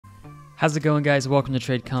How's it going, guys? Welcome to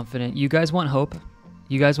Trade Confident. You guys want hope?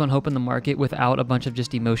 You guys want hope in the market without a bunch of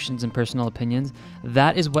just emotions and personal opinions?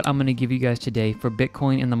 That is what I'm going to give you guys today for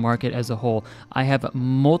Bitcoin and the market as a whole. I have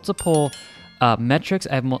multiple metrics.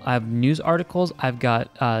 I have news articles. I've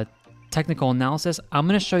got technical analysis. I'm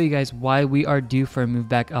going to show you guys why we are due for a move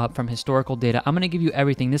back up from historical data. I'm going to give you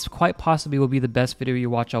everything. This quite possibly will be the best video you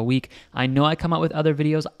watch all week. I know I come out with other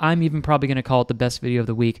videos. I'm even probably going to call it the best video of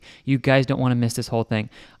the week. You guys don't want to miss this whole thing.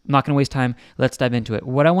 I'm not going to waste time. Let's dive into it.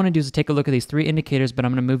 What I want to do is take a look at these three indicators, but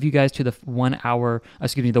I'm going to move you guys to the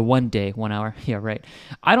 1 day, 1 hour. Yeah, right.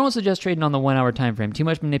 I don't suggest trading on the 1 hour time frame. Too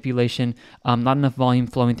much manipulation, not enough volume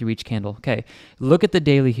flowing through each candle. Okay, look at the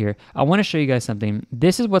daily here. I want to show you guys something.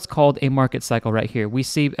 This is what's called a market cycle right here. We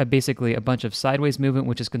see basically a bunch of sideways movement,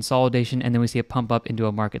 which is consolidation, and then we see a pump up into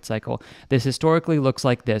a market cycle. This historically looks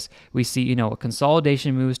like this. We see, a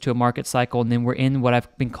consolidation moves to a market cycle, and then we're in what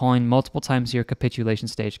I've been calling multiple times here, capitulation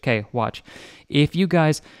stage. Okay, watch. If you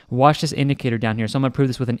guys watch this indicator down here, so I'm going to prove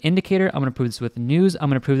this with an indicator, I'm going to prove this with news, I'm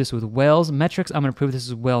going to prove this with Whales metrics, I'm going to prove this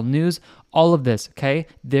as well news, all of this, okay?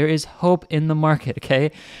 There is hope in the market,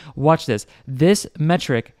 okay? Watch this. This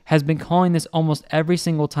metric has been calling this almost every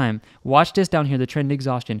single time. Watch this down here, the trend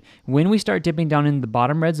exhaustion. When we start dipping down in the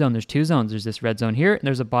bottom red zone, there's two zones. There's this red zone here, and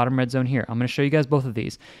there's a bottom red zone here. I'm going to show you guys both of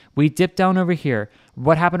these. We dipped down over here.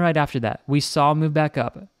 What happened right after that? We saw a move back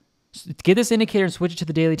up. Get this indicator and switch it to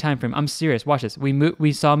the daily time frame. I'm serious. Watch this.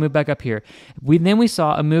 We saw a move back up here. Then we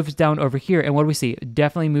saw a move down over here, and what do we see? It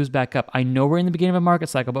definitely moves back up. I know we're in the beginning of a market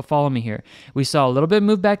cycle, but follow me here. We saw a little bit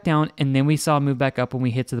move back down, and then we saw a move back up when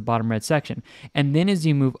we hit to the bottom red section. And then as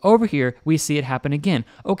you move over here, we see it happen again.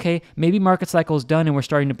 Okay, maybe market cycle is done and we're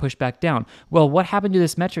starting to push back down. Well, what happened to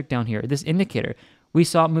this metric down here, this indicator? We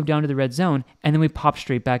saw it move down to the red zone, and then we popped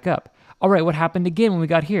straight back up. All right, what happened again when we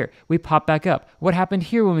got here? We popped back up. What happened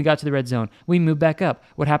here when we got to the red zone? We moved back up.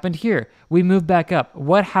 What happened here? We moved back up.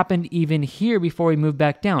 What happened even here before we moved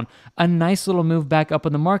back down? A nice little move back up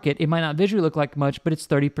in the market. It might not visually look like much, but it's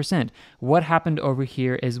 30%. What happened over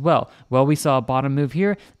here as well? Well, we saw a bottom move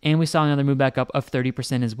here, and we saw another move back up of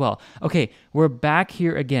 30% as well. Okay, we're back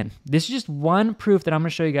here again. This is just one proof that I'm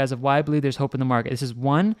going to show you guys of why I believe there's hope in the market. This is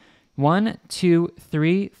 1, 2,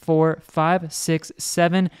 3, 4, 5, 6,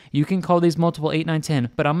 7. You can call these multiple 8, 9,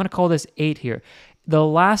 10, but I'm going to call this 8 here. The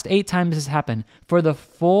last 8 times this has happened for the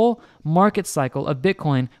full market cycle of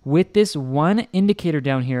Bitcoin with this one indicator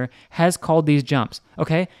down here has called these jumps.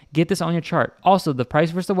 Okay, get this on your chart. Also, the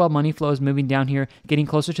price versus the well money flow is moving down here, getting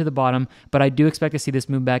closer to the bottom, but I do expect to see this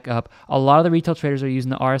move back up. A lot of the retail traders are using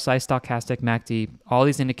the RSI, stochastic, MACD, all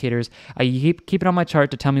these indicators. I keep it on my chart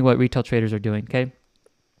to tell me what retail traders are doing, okay?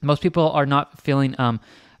 Most people are not feeling,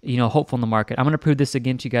 hopeful in the market. I'm going to prove this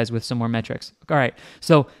again to you guys with some more metrics. All right,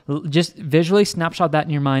 so just visually snapshot that in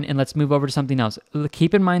your mind, and let's move over to something else.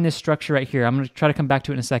 Keep in mind this structure right here. I'm going to try to come back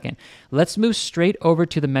to it in a second. Let's move straight over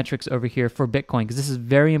to the metrics over here for Bitcoin, because this is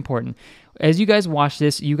very important. As you guys watch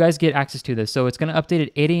this, you guys get access to this. So it's going to update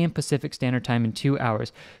at 8 a.m. Pacific Standard Time in 2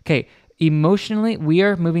 hours. Okay. Emotionally, we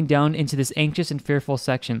are moving down into this anxious and fearful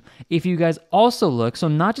section. If you guys also look, so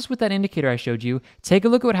not just with that indicator I showed you, take a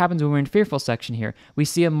look at what happens when we're in fearful section here. We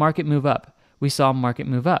see a market move up. We saw a market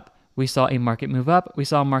move up. We saw a market move up. We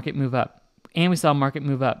saw a market move up. And we saw a market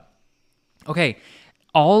move up. Okay,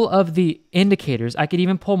 all of the indicators, I could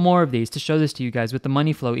even pull more of these to show this to you guys with the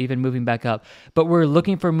money flow even moving back up, but we're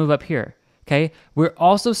looking for a move up here. Okay, we're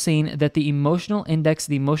also seeing that the emotional index,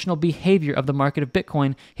 the emotional behavior of the market of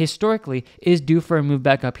Bitcoin historically is due for a move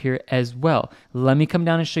back up here as well. Let me come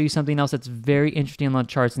down and show you something else that's very interesting on the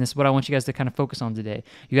charts, and this is what I want you guys to kind of focus on today.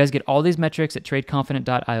 You guys get all these metrics at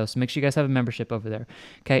tradeconfident.io, so make sure you guys have a membership over there.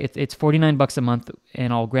 Okay, it's $49 a month,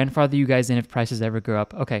 and I'll grandfather you guys in if prices ever go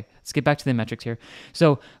up. Okay, let's get back to the metrics here.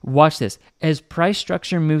 So watch this. As price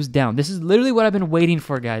structure moves down, this is literally what I've been waiting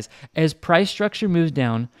for, guys. As price structure moves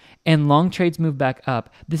down and long trades move back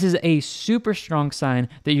up, this is a super strong sign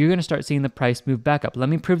that you're going to start seeing the price move back up. Let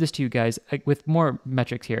me prove this to you guys with more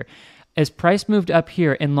metrics here. As price moved up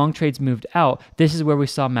here and long trades moved out, this is where we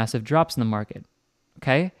saw massive drops in the market.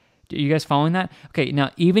 Okay? Are you guys following that? Okay,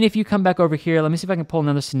 now even if you come back over here, let me see if I can pull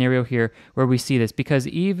another scenario here where we see this, because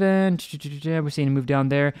even we're seeing a move down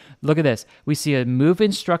there. Look at this. We see a move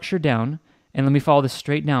in structure down. And let me follow this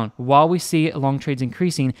straight down. While we see long trades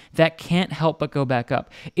increasing, that can't help but go back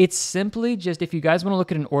up. It's simply just, if you guys want to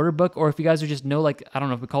look at an order book, or if you guys are just know, like, I don't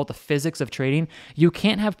know if we call it the physics of trading, you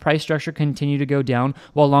can't have price structure continue to go down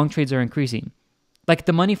while long trades are increasing. Like,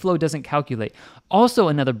 the money flow doesn't calculate. Also,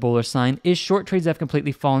 another bullish sign is short trades have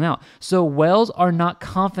completely fallen out. So whales are not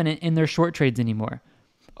confident in their short trades anymore.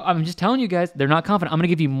 I'm just telling you guys, they're not confident. I'm going to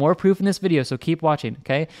give you more proof in this video, so keep watching,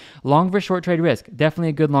 okay? Long versus short trade risk, definitely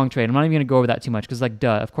a good long trade. I'm not even going to go over that too much because, like,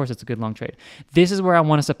 duh, of course it's a good long trade. This is where I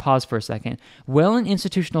want us to pause for a second. Well, in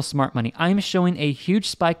institutional smart money, I'm showing a huge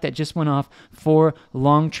spike that just went off for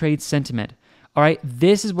long trade sentiment. All right,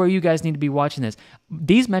 this is where you guys need to be watching this.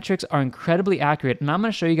 These metrics are incredibly accurate, and I'm going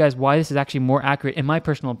to show you guys why this is actually more accurate, in my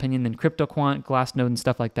personal opinion, than CryptoQuant, Glassnode, and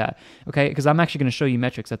stuff like that, okay? Because I'm actually going to show you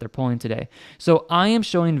metrics that they're pulling today. So I am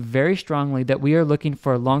showing very strongly that we are looking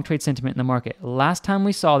for long trade sentiment in the market. Last time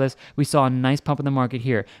we saw this, we saw a nice pump in the market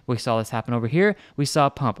here. We saw this happen over here. We saw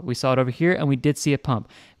a pump. We saw it over here, and we did see a pump.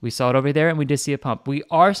 We saw it over there, and we did see a pump. We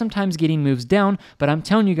are sometimes getting moves down, but I'm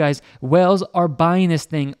telling you guys, whales are buying this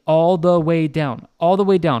thing all the way down, all the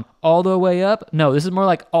way down, all the way up. No, this is more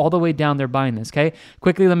like all the way down. They're buying this, okay?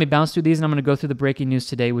 Quickly, let me bounce through these, and I'm going to go through the breaking news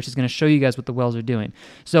today, which is going to show you guys what the whales are doing.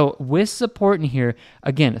 So with support in here,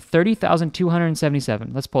 again,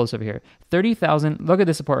 30,277. Let's pull this over here. 30,000. Look at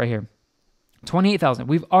this support right here. 28,000.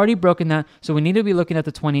 We've already broken that, so we need to be looking at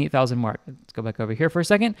the 28,000 mark. Let's go back over here for a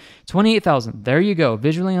second. 28,000. There you go,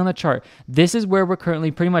 visually on the chart. This is where we're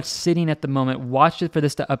currently pretty much sitting at the moment. Watch it for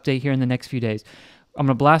this to update here in the next few days. I'm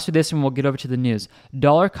going to blast through this and we'll get over to the news.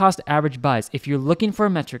 Dollar cost average buys. If you're looking for a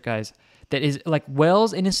metric, guys, that is like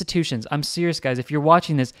whales and institutions. I'm serious, guys. If you're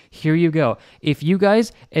watching this, here you go. If you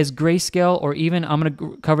guys, as Grayscale, or even I'm going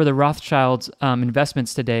to cover the Rothschilds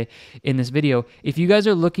investments today in this video, if you guys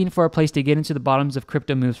are looking for a place to get into the bottoms of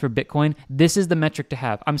crypto moves for Bitcoin, this is the metric to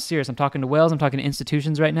have. I'm serious. I'm talking to whales. I'm talking to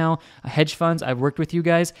institutions right now, hedge funds. I've worked with you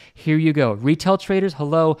guys. Here you go. Retail traders,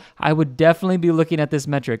 hello. I would definitely be looking at this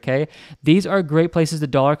metric, okay? These are great places to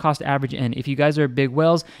dollar cost average in. If you guys are big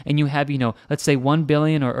whales and you have, let's say $1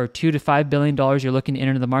 billion or $2 to $5 billion you're looking to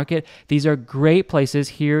enter the market, these are great places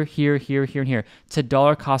here, here, here, here, and here to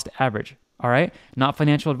dollar cost average. All right, not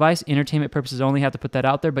financial advice, entertainment purposes only, have to put that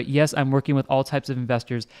out there. But yes, I'm working with all types of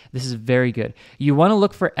investors. This is very good. You want to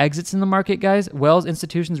look for exits in the market, guys. Whales,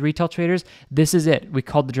 institutions, retail traders, this is it. We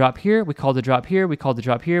called the drop here, we called the drop here, we called the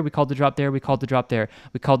drop here, we called the drop there, we called the drop there,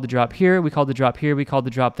 we called the drop here, we called the drop here, we called the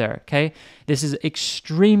drop there, okay? This is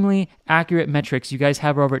extremely accurate metrics you guys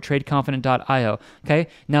have over at tradeconfident.io, okay?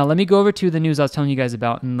 Now, let me go over to the news I was telling you guys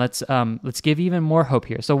about, and let's give even more hope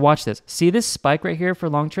here. So watch this. See this spike right here for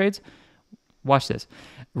long trades? Watch this.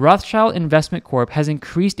 Rothschild Investment Corp has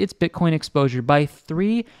increased its Bitcoin exposure by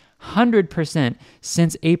 300%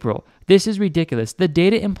 since April. This is ridiculous. The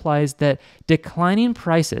data implies that declining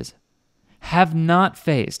prices have not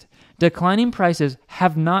phased. Declining prices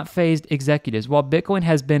have not phased executives, while Bitcoin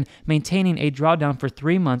has been maintaining a drawdown for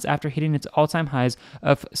 3 months after hitting its all-time highs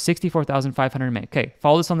of 64,500 in May. Okay,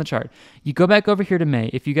 follow this on the chart. You go back over here to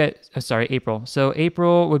May. If you get, April. So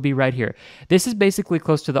April would be right here. This is basically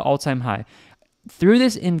close to the all-time high. Through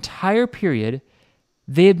this entire period,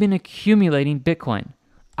 they have been accumulating Bitcoin.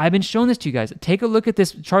 I've been showing this to you guys. Take a look at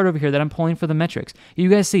this chart over here that I'm pulling for the metrics. You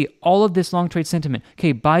guys see all of this long trade sentiment.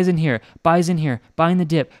 Okay, buys in here, buying the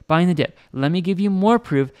dip, buying the dip. Let me give you more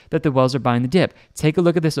proof that the whales are buying the dip. Take a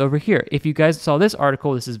look at this over here. If you guys saw this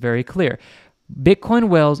article, this is very clear. Bitcoin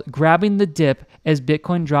whales grabbing the dip as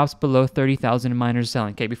Bitcoin drops below 30,000 and miners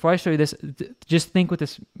selling. Okay, before I show you this, just think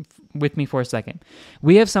with me for a second.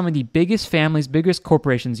 We have some of the biggest families, biggest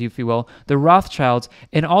corporations, if you will, the Rothschilds,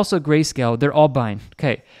 and also Grayscale. They're all buying.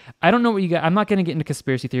 Okay, I don't know what you guys, I'm not going to get into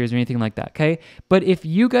conspiracy theories or anything like that, okay? But if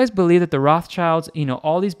you guys believe that the Rothschilds,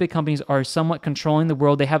 all these big companies are somewhat controlling the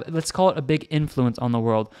world, they have, let's call it a big influence on the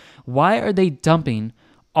world, why are they dumping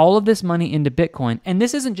all of this money into Bitcoin? And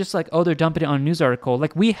this isn't just like, oh, they're dumping it on a news article.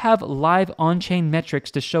 Like, we have live on-chain metrics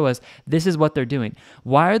to show us this is what they're doing.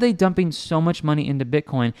 Why are they dumping so much money into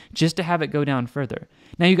Bitcoin just to have it go down further?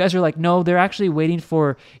 Now, you guys are like, no, they're actually waiting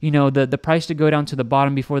for, the price to go down to the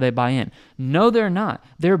bottom before they buy in. No, they're not.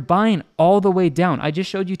 They're buying all the way down. I just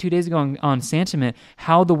showed you 2 days ago on Santiment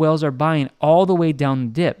how the whales are buying all the way down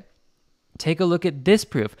the dip. Take a look at this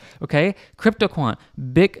proof, okay? CryptoQuant,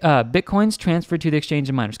 Bitcoins transferred to the exchange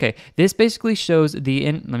of miners. Okay, this basically shows let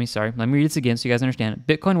me read this again so you guys understand.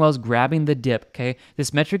 Bitcoin whales grabbing the dip, okay?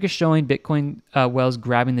 This metric is showing Bitcoin whales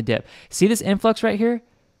grabbing the dip. See this influx right here?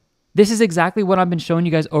 This is exactly what I've been showing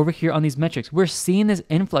you guys over here on these metrics. We're seeing this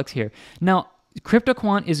influx here. Now,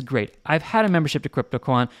 CryptoQuant is great. I've had a membership to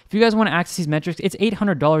CryptoQuant. If you guys want to access these metrics, it's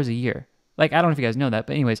 $800 a year. Like, I don't know if you guys know that,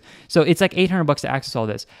 but anyways, so it's like $800 to access all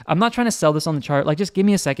this. I'm not trying to sell this on the chart. Like, just give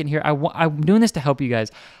me a second here. I'm doing this to help you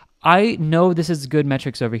guys. I know this is good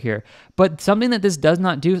metrics over here, but something that this does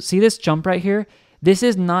not do, see this jump right here? This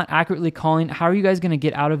is not accurately calling. How are you guys going to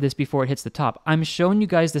get out of this before it hits the top? I'm showing you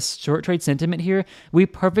guys this short trade sentiment here. We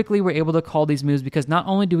perfectly were able to call these moves because not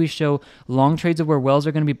only do we show long trades of where whales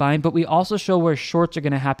are going to be buying, but we also show where shorts are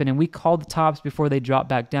going to happen, and we call the tops before they drop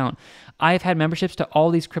back down. I've had memberships to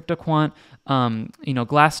all these CryptoQuant,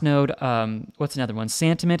 Glassnode, what's another one?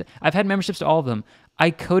 Santiment. I've had memberships to all of them. I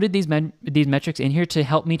coded these metrics in here to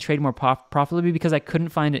help me trade more profitably because I couldn't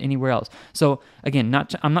find it anywhere else. So again,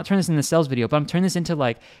 I'm not turning this into a sales video, but I'm turning this into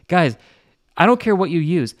like, guys, I don't care what you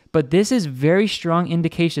use, but this is very strong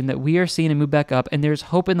indication that we are seeing a move back up and there's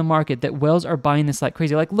hope in the market that whales are buying this like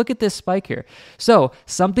crazy. Like, look at this spike here. So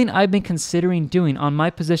something I've been considering doing on my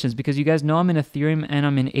positions, because you guys know I'm in Ethereum and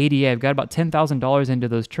I'm in ADA. I've got about $10,000 into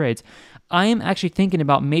those trades. I am actually thinking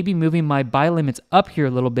about maybe moving my buy limits up here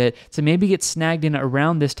a little bit to maybe get snagged in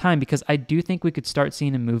around this time, because I do think we could start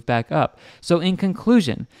seeing a move back up. So in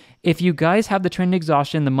conclusion, if you guys have the trend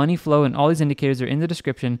exhaustion, the money flow, and all these indicators are in the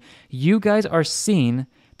description, you guys are seeing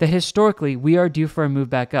that historically we are due for a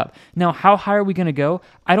move back up. Now, how high are we going to go?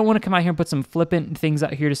 I don't want to come out here and put some flippant things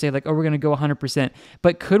out here to say like, oh, we're going to go 100%,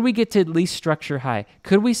 but could we get to at least structure high?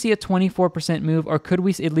 Could we see a 24% move, or could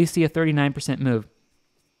we at least see a 39% move?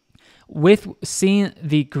 With seeing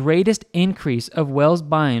the greatest increase of whales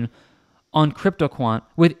buying on CryptoQuant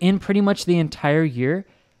within pretty much the entire year,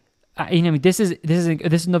 this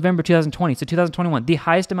is November 2020, so 2021, the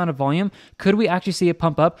highest amount of volume. Could we actually see it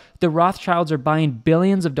pump up? The Rothschilds are buying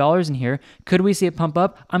billions of dollars in here. Could we see it pump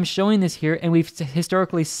up? I'm showing this here, and we've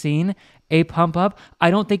historically seen a pump up. I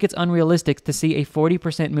don't think it's unrealistic to see a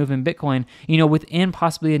 40% move in Bitcoin, within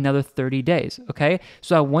possibly another 30 days, okay?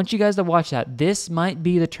 So I want you guys to watch that. This might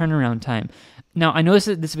be the turnaround time. Now, I know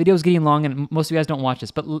this video is getting long and most of you guys don't watch this,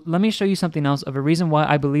 but let me show you something else of a reason why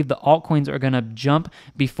I believe the altcoins are going to jump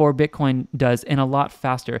before Bitcoin does, and a lot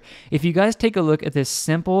faster. If you guys take a look at this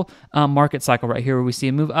simple market cycle right here, where we see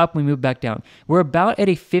a move up, we move back down. We're about at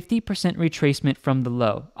a 50% retracement from the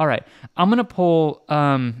low. All right, I'm going to pull...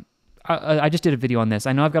 I just did a video on this.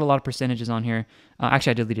 I know I've got a lot of percentages on here.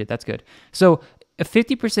 Actually, I deleted it. That's good. So a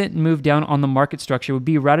 50% move down on the market structure would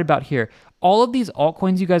be right about here. All of these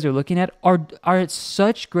altcoins you guys are looking at are at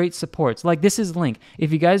such great supports. Like, this is Link.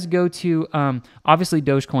 If you guys go to, obviously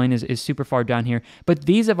Dogecoin is super far down here, but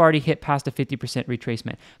these have already hit past a 50%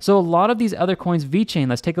 retracement. So a lot of these other coins, VeChain,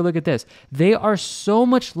 let's take a look at this. They are so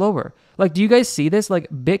much lower. Like, do you guys see this? Like,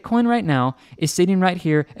 Bitcoin right now is sitting right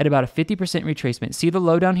here at about a 50% retracement. See the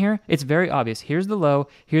low down here? It's very obvious. Here's the low.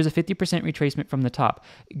 Here's a 50% retracement from the top.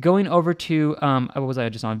 Going over to, what was I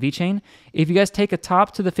just on? VeChain. If you guys take a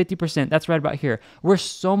top to the 50%, that's right about here. We're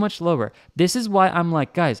so much lower. This is why I'm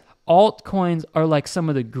like, guys, altcoins are like some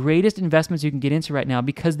of the greatest investments you can get into right now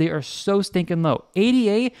because they are so stinking low.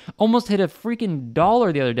 ADA almost hit a freaking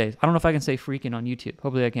dollar the other day. I don't know if I can say freaking on YouTube.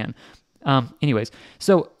 Hopefully I can. Anyways,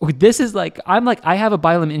 so this is like, I have a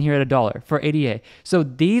buy limit in here at $1 for ADA. So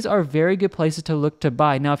these are very good places to look to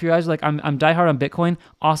buy. Now, if you guys are like, I'm diehard on Bitcoin,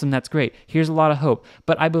 awesome, that's great. Here's a lot of hope.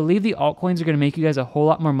 But I believe the altcoins are going to make you guys a whole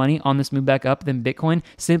lot more money on this move back up than Bitcoin,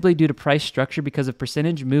 simply due to price structure, because the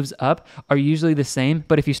percentage moves up are usually the same.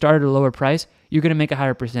 But if you start at a lower price, you're going to make a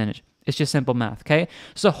higher percentage. It's just simple math, okay?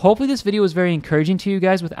 So hopefully this video was very encouraging to you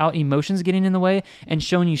guys without emotions getting in the way and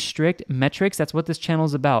showing you strict metrics. That's what this channel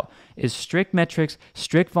is about, is strict metrics,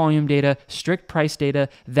 strict volume data, strict price data.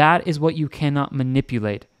 That is what you cannot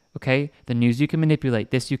manipulate, okay? The news you can manipulate.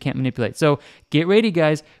 This you can't manipulate. So get ready,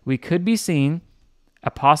 guys. We could be seeing a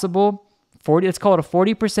possible 40, let's call it a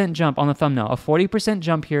 40% jump on the thumbnail. A 40%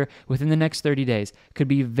 jump here within the next 30 days could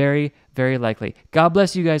be very, very likely. God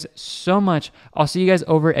bless you guys so much. I'll see you guys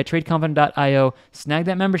over at tradeconfident.io. Snag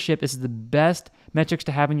that membership. This is the best metrics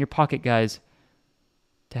to have in your pocket, guys,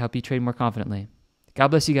 to help you trade more confidently. God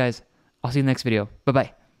bless you guys. I'll see you in the next video.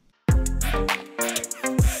 Bye-bye.